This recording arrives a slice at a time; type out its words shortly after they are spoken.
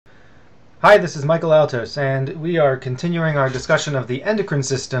Hi, this is Michael Altos, and we are continuing our discussion of the endocrine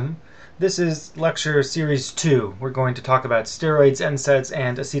system. This is lecture series 2. We're going to talk about steroids, NSAIDs,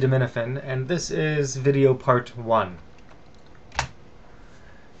 and acetaminophen, and this is video part 1.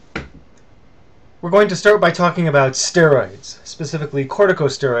 We're going to start by talking about steroids, specifically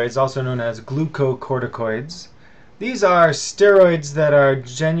corticosteroids, also known as glucocorticoids. These are steroids that are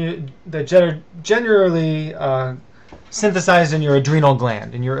generally synthesized in your adrenal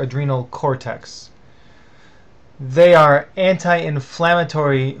gland, in your adrenal cortex. They are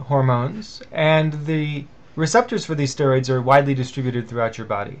anti-inflammatory hormones, and the receptors for these steroids are widely distributed throughout your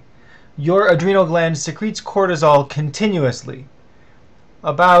body. Your adrenal gland secretes cortisol continuously,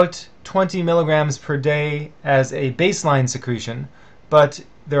 about 20 milligrams per day as a baseline secretion, but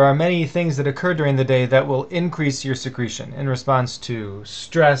there are many things that occur during the day that will increase your secretion in response to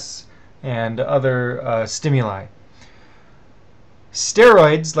stress and other stimuli.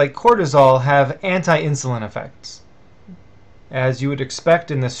 Steroids, like cortisol, have anti-insulin effects. As you would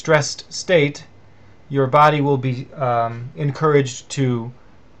expect in the stressed state, your body will be encouraged to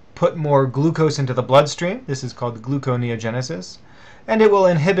put more glucose into the bloodstream. This is called gluconeogenesis. And it will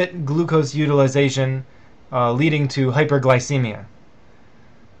inhibit glucose utilization, leading to hyperglycemia.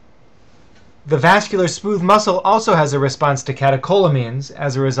 The vascular smooth muscle also has a response to catecholamines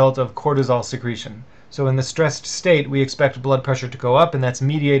as a result of cortisol secretion. So in the stressed state, we expect blood pressure to go up, and that's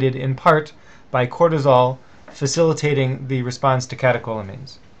mediated in part by cortisol facilitating the response to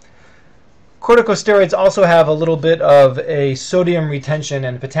catecholamines. Corticosteroids also have a little bit of a sodium retention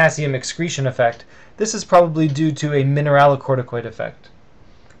and potassium excretion effect. This is probably due to a mineralocorticoid effect,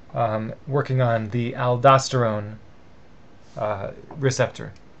 working on the aldosterone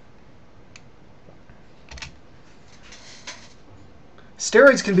receptor.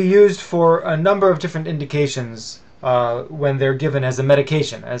 Steroids can be used for a number of different indications when they're given as a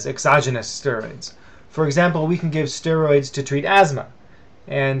medication, as exogenous steroids. For example, we can give steroids to treat asthma,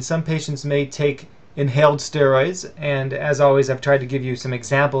 and some patients may take inhaled steroids, and as always, I've tried to give you some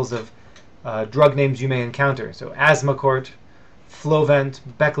examples of drug names you may encounter. So Asthmacort, Flovent,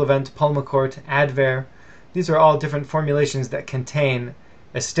 Beclovent, Pulmicort, Advair. These are all different formulations that contain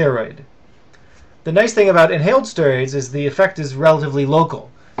a steroid. The nice thing about inhaled steroids is the effect is relatively local.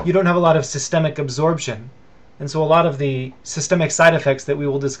 You don't have a lot of systemic absorption, and so a lot of the systemic side effects that we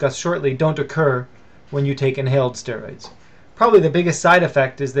will discuss shortly don't occur when you take inhaled steroids. Probably the biggest side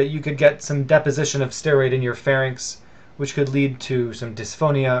effect is that you could get some deposition of steroid in your pharynx, which could lead to some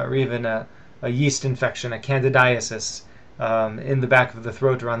dysphonia or even a yeast infection, a candidiasis, in the back of the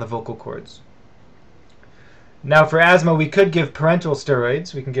throat or on the vocal cords. Now for asthma, we could give parenteral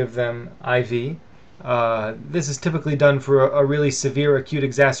steroids. We can give them IV. This is typically done for a really severe acute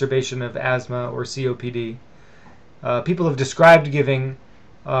exacerbation of asthma or COPD. People have described giving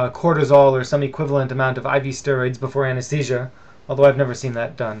cortisol or some equivalent amount of IV steroids before anesthesia, although I've never seen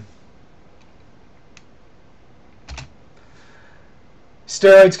that done.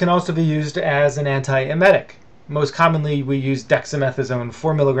 Steroids can also be used as an antiemetic. Most commonly, we use dexamethasone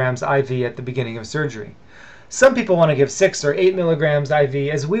 4 milligrams IV at the beginning of surgery. Some people want to give 6 or 8 milligrams IV.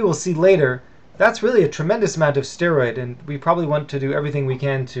 As we will see later, that's really a tremendous amount of steroid, and we probably want to do everything we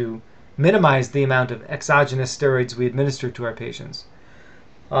can to minimize the amount of exogenous steroids we administer to our patients.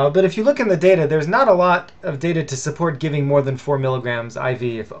 But if you look in the data, there's not a lot of data to support giving more than 4 milligrams IV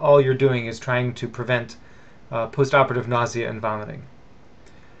if all you're doing is trying to prevent postoperative nausea and vomiting.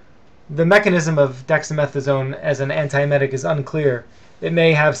 The mechanism of dexamethasone as an antiemetic is unclear. It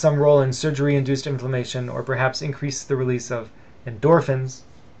may have some role in surgery-induced inflammation or perhaps increase the release of endorphins.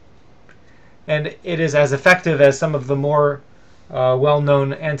 And it is as effective as some of the more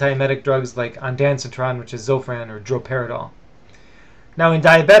well-known antiemetic drugs like ondansetron, which is Zofran, or droperidol. Now in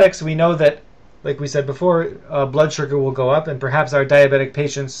diabetics, we know that, like we said before, blood sugar will go up, and perhaps our diabetic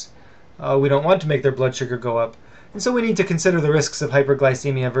patients, we don't want to make their blood sugar go up. And so we need to consider the risks of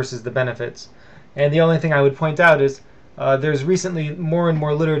hyperglycemia versus the benefits. And the only thing I would point out is there's recently more and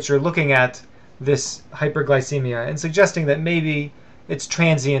more literature looking at this hyperglycemia and suggesting that maybe it's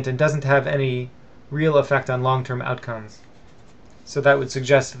transient and doesn't have any real effect on long-term outcomes. So that would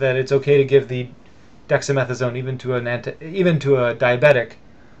suggest that it's okay to give the dexamethasone even to a diabetic,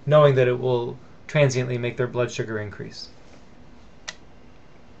 knowing that it will transiently make their blood sugar increase.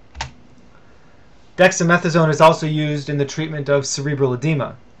 Dexamethasone is also used in the treatment of cerebral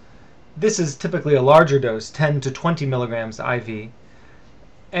edema. This is typically a larger dose, 10 to 20 milligrams IV.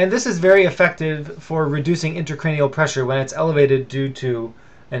 And this is very effective for reducing intracranial pressure when it's elevated due to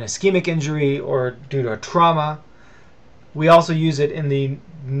an ischemic injury or due to a trauma. We also use it in the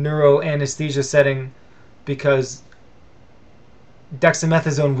neuroanesthesia setting because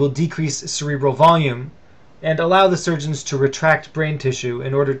dexamethasone will decrease cerebral volume and allow the surgeons to retract brain tissue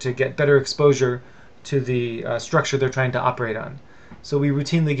in order to get better exposure to the structure they're trying to operate on. So we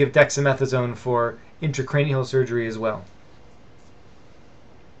routinely give dexamethasone for intracranial surgery as well.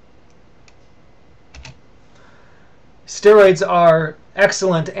 Steroids are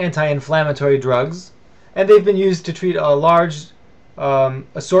excellent anti-inflammatory drugs, and they've been used to treat a large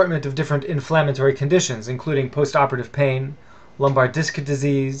assortment of different inflammatory conditions, including postoperative pain, lumbar disc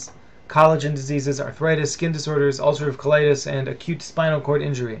disease, collagen diseases, arthritis, skin disorders, ulcerative colitis, and acute spinal cord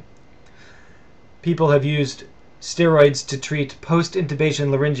injury. People have used steroids to treat post-intubation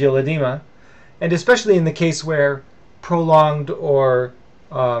laryngeal edema, and especially in the case where prolonged or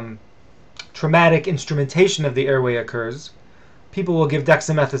traumatic instrumentation of the airway occurs, people will give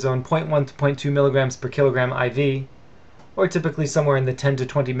dexamethasone 0.1 to 0.2 milligrams per kilogram IV, or typically somewhere in the 10 to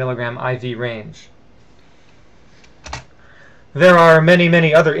 20 milligram IV range. There are many,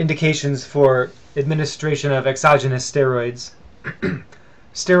 many other indications for administration of exogenous steroids.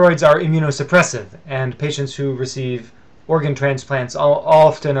 Steroids are immunosuppressive, and patients who receive organ transplants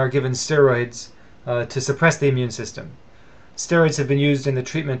often are given steroids to suppress the immune system. Steroids have been used in the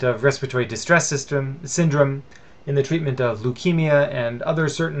treatment of respiratory distress syndrome, in the treatment of leukemia and other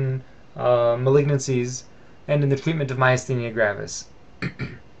certain malignancies, and in the treatment of myasthenia gravis.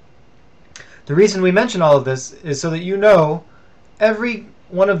 The reason we mention all of this is so that you know every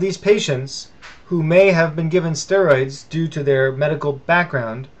one of these patients who may have been given steroids due to their medical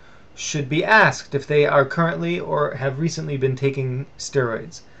background should be asked if they are currently or have recently been taking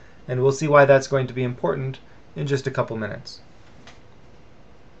steroids. And we'll see why that's going to be important in just a couple minutes.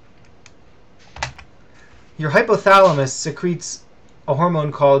 Your hypothalamus secretes a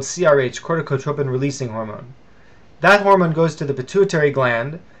hormone called CRH, corticotropin-releasing hormone. That hormone goes to the pituitary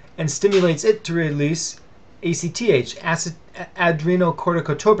gland and stimulates it to release ACTH,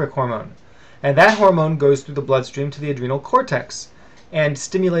 adrenocorticotropic hormone. And that hormone goes through the bloodstream to the adrenal cortex and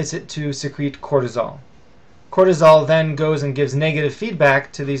stimulates it to secrete cortisol. Cortisol then goes and gives negative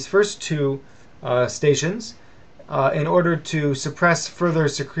feedback to these first two stations in order to suppress further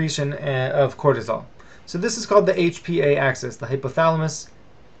secretion of cortisol. So this is called the HPA axis, the hypothalamus,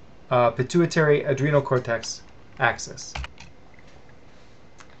 pituitary, adrenal cortex axis.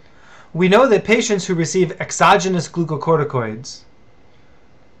 We know that patients who receive exogenous glucocorticoids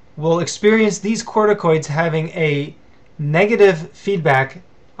will experience these corticoids having a negative feedback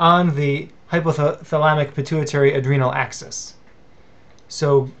on the hypothalamic pituitary adrenal axis.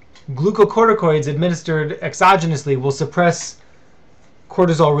 So glucocorticoids administered exogenously will suppress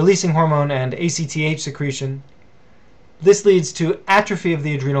cortisol releasing hormone and ACTH secretion. This leads to atrophy of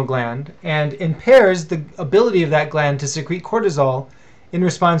the adrenal gland and impairs the ability of that gland to secrete cortisol in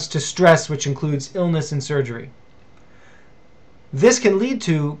response to stress, which includes illness and surgery. This can lead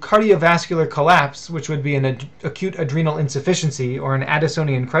to cardiovascular collapse, which would be an acute adrenal insufficiency or an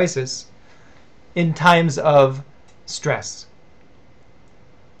Addisonian crisis in times of stress.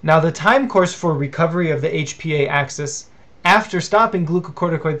 Now, the time course for recovery of the HPA axis after stopping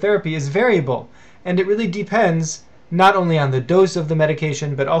glucocorticoid therapy is variable, and it really depends not only on the dose of the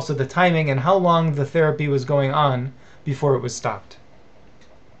medication, but also the timing and how long the therapy was going on before it was stopped.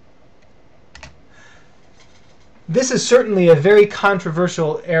 This is certainly a very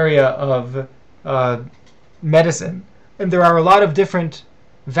controversial area of medicine, and there are a lot of different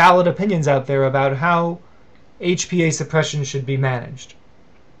valid opinions out there about how HPA suppression should be managed.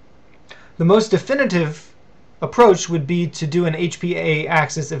 The most definitive approach would be to do an HPA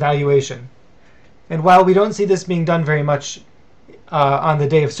axis evaluation. And while we don't see this being done very much on the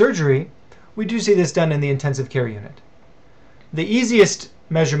day of surgery, we do see this done in the intensive care unit. The easiest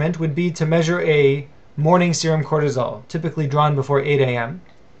measurement would be to measure a morning serum cortisol, typically drawn before 8 a.m.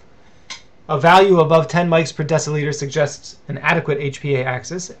 A value above 10 mics per deciliter suggests an adequate HPA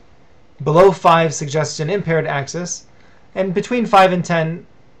axis. Below 5 suggests an impaired axis. And between 5 and 10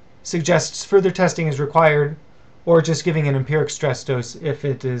 suggests further testing is required, or just giving an empiric stress dose if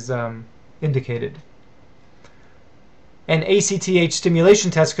it is indicated. An ACTH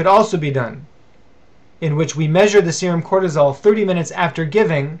stimulation test could also be done, in which we measure the serum cortisol 30 minutes after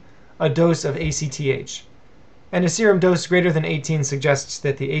giving a dose of ACTH. And a serum dose greater than 18 suggests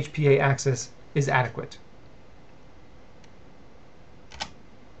that the HPA axis is adequate.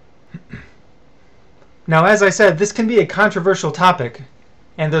 Now, as I said, this can be a controversial topic,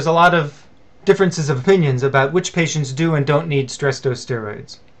 and there's a lot of differences of opinions about which patients do and don't need stress dose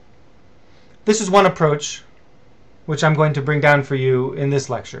steroids. This is one approach which I'm going to bring down for you in this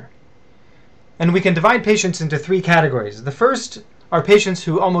lecture. And we can divide patients into three categories. The first are patients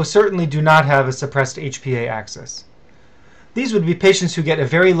who almost certainly do not have a suppressed HPA axis. These would be patients who get a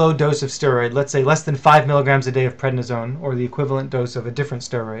very low dose of steroid, let's say less than 5 milligrams a day of prednisone, or the equivalent dose of a different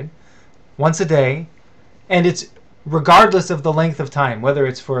steroid, once a day, and it's regardless of the length of time, whether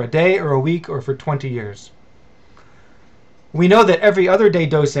it's for a day or a week or for 20 years. We know that every other day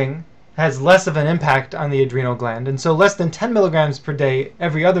dosing has less of an impact on the adrenal gland, and so less than 10 milligrams per day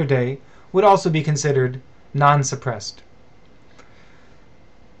every other day would also be considered non-suppressed.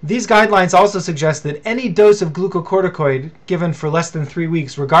 These guidelines also suggest that any dose of glucocorticoid given for less than 3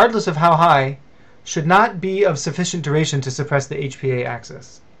 weeks, regardless of how high, should not be of sufficient duration to suppress the HPA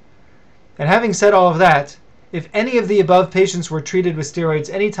axis. And having said all of that, if any of the above patients were treated with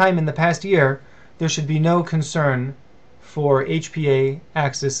steroids any time in the past year, there should be no concern for HPA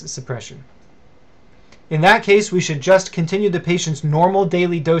axis suppression. In that case, we should just continue the patient's normal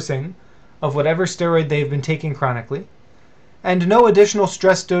daily dosing of whatever steroid they've been taking chronically, and no additional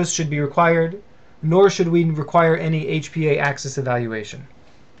stress dose should be required, nor should we require any HPA axis evaluation.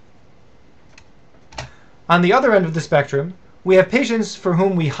 On the other end of the spectrum, we have patients for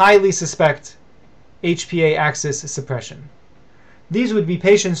whom we highly suspect HPA axis suppression. These would be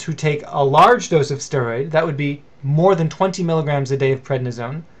patients who take a large dose of steroid, that would be more than 20 milligrams a day of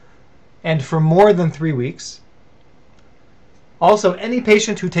prednisone, and for more than 3 weeks. Also, any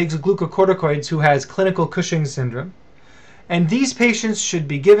patient who takes glucocorticoids who has clinical Cushing's syndrome. And these patients should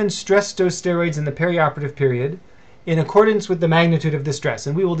be given stress dose steroids in the perioperative period in accordance with the magnitude of the stress,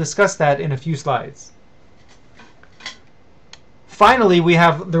 and we will discuss that in a few slides. Finally, we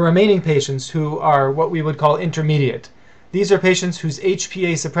have the remaining patients who are what we would call intermediate. These are patients whose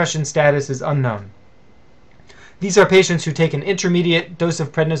HPA suppression status is unknown. These are patients who take an intermediate dose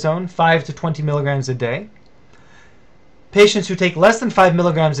of prednisone, 5 to 20 milligrams a day. Patients who take less than 5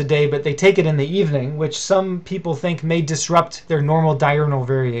 milligrams a day, but they take it in the evening, which some people think may disrupt their normal diurnal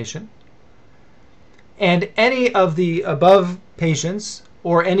variation. And any of the above patients,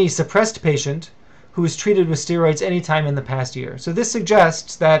 or any suppressed patient, who is treated with steroids any time in the past year. So this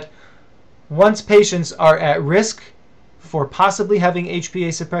suggests that once patients are at risk for possibly having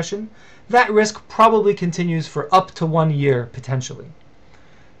HPA suppression, that risk probably continues for up to 1 year, potentially.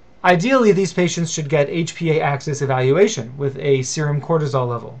 Ideally, these patients should get HPA axis evaluation with a serum cortisol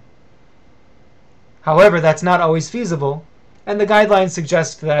level. However, that's not always feasible, and the guidelines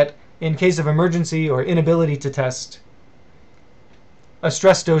suggest that in case of emergency or inability to test, a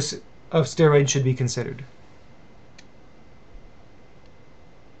stress dose of steroid should be considered.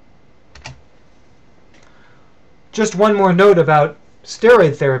 Just one more note about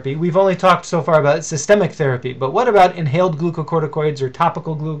steroid therapy. We've only talked so far about systemic therapy, but what about inhaled glucocorticoids or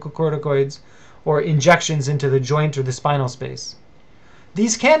topical glucocorticoids or injections into the joint or the spinal space?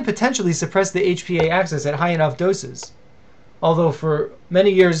 These can potentially suppress the HPA axis at high enough doses, although for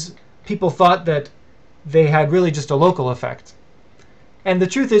many years people thought that they had really just a local effect. And the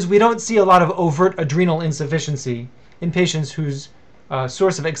truth is we don't see a lot of overt adrenal insufficiency in patients whose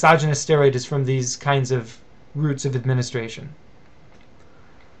source of exogenous steroid is from these kinds of routes of administration.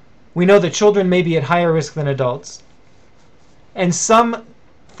 We know that children may be at higher risk than adults, and some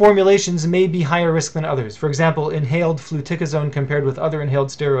formulations may be higher risk than others. For example, inhaled fluticasone compared with other inhaled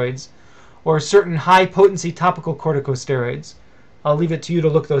steroids, or certain high-potency topical corticosteroids. I'll leave it to you to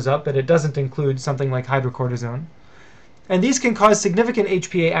look those up, but it doesn't include something like hydrocortisone. And these can cause significant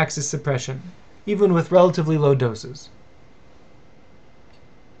HPA axis suppression, even with relatively low doses.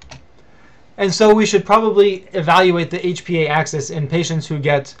 And so we should probably evaluate the HPA axis in patients who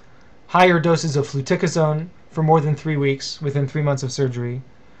get higher doses of fluticasone for more than 3 weeks within 3 months of surgery,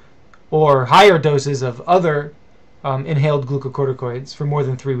 or higher doses of other inhaled glucocorticoids for more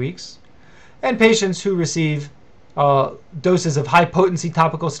than 3 weeks, and patients who receive doses of high-potency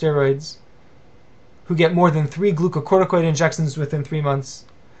topical steroids, who get more than 3 glucocorticoid injections within 3 months,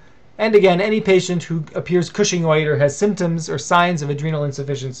 and again, any patient who appears Cushingoid or has symptoms or signs of adrenal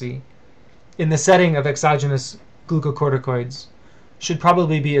insufficiency in the setting of exogenous glucocorticoids should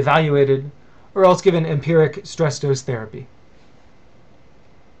probably be evaluated or else given empiric stress dose therapy.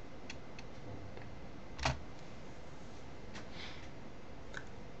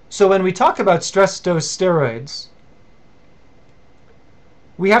 So when we talk about stress dose steroids,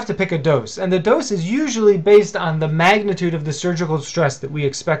 we have to pick a dose, and the dose is usually based on the magnitude of the surgical stress that we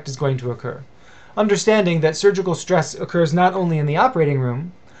expect is going to occur, understanding that surgical stress occurs not only in the operating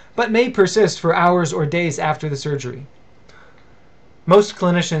room, but may persist for hours or days after the surgery. Most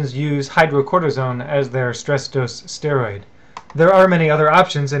clinicians use hydrocortisone as their stress dose steroid. There are many other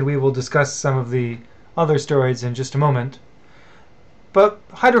options, and we will discuss some of the other steroids in just a moment. But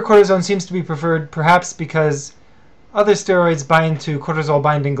hydrocortisone seems to be preferred perhaps because other steroids bind to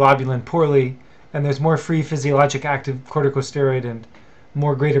cortisol-binding globulin poorly, and there's more free physiologic active corticosteroid and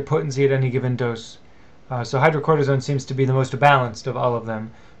more greater potency at any given dose. So hydrocortisone seems to be the most balanced of all of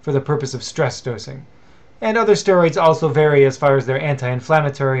them for the purpose of stress dosing. And other steroids also vary as far as their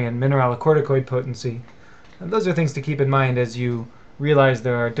anti-inflammatory and mineralocorticoid potency. And those are things to keep in mind as you realize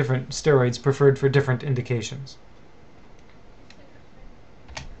there are different steroids preferred for different indications.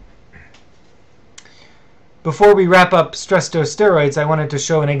 Before we wrap up stress dose steroids, I wanted to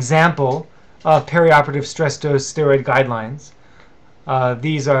show an example of perioperative stress dose steroid guidelines.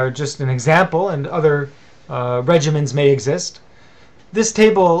 These are just an example, and other regimens may exist. This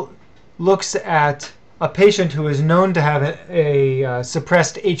table looks at a patient who is known to have a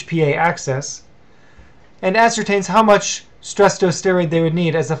suppressed HPA axis and ascertains how much stress dose steroid they would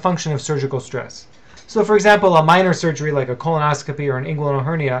need as a function of surgical stress. So for example, a minor surgery like a colonoscopy or an inguinal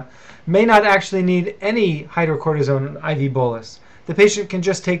hernia may not actually need any hydrocortisone IV bolus. The patient can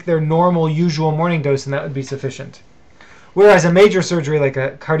just take their normal, usual morning dose and that would be sufficient. Whereas a major surgery like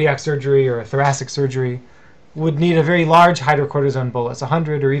a cardiac surgery or a thoracic surgery would need a very large hydrocortisone bolus,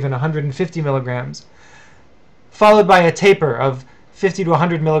 100 or even 150 milligrams, followed by a taper of 50 to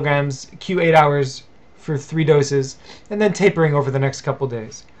 100 milligrams Q8 hours for 3 doses, and then tapering over the next couple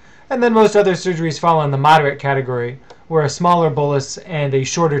days. And then most other surgeries fall in the moderate category, where a smaller bolus and a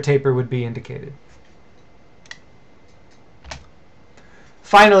shorter taper would be indicated.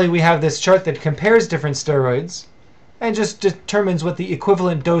 Finally, we have this chart that compares different steroids and just determines what the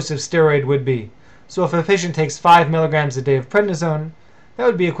equivalent dose of steroid would be. So if a patient takes 5 milligrams a day of prednisone, that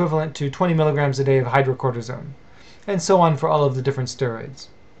would be equivalent to 20 milligrams a day of hydrocortisone, and so on for all of the different steroids.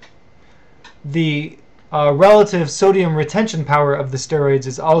 The relative sodium retention power of the steroids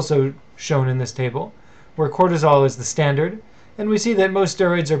is also shown in this table, where cortisol is the standard, and we see that most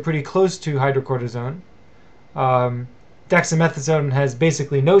steroids are pretty close to hydrocortisone. Dexamethasone has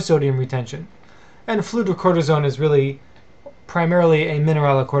basically no sodium retention, and fludrocortisone is really primarily a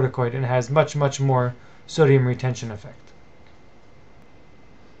mineralocorticoid and has much, much more sodium retention effect.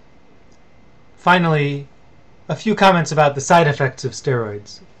 Finally, a few comments about the side effects of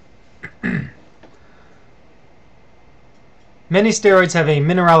steroids. Many steroids have a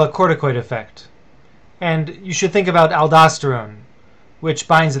mineralocorticoid effect, and you should think about aldosterone, which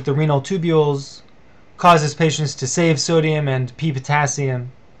binds at the renal tubules, causes patients to save sodium and pee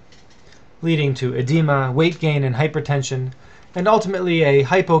potassium, leading to edema, weight gain, and hypertension, and ultimately a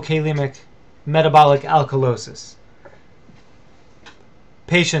hypokalemic metabolic alkalosis.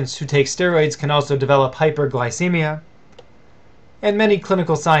 Patients who take steroids can also develop hyperglycemia, and many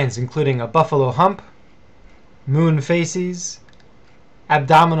clinical signs including a buffalo hump, moon facies,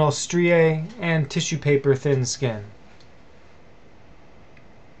 abdominal striae, and tissue paper thin skin.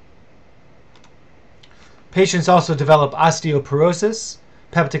 Patients also develop osteoporosis,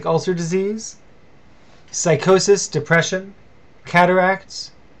 peptic ulcer disease, psychosis, depression,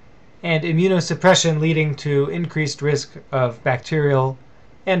 cataracts, and immunosuppression leading to increased risk of bacterial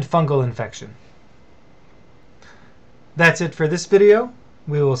and fungal infection. That's it for this video.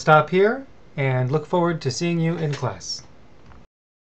 We will stop here and look forward to seeing you in class.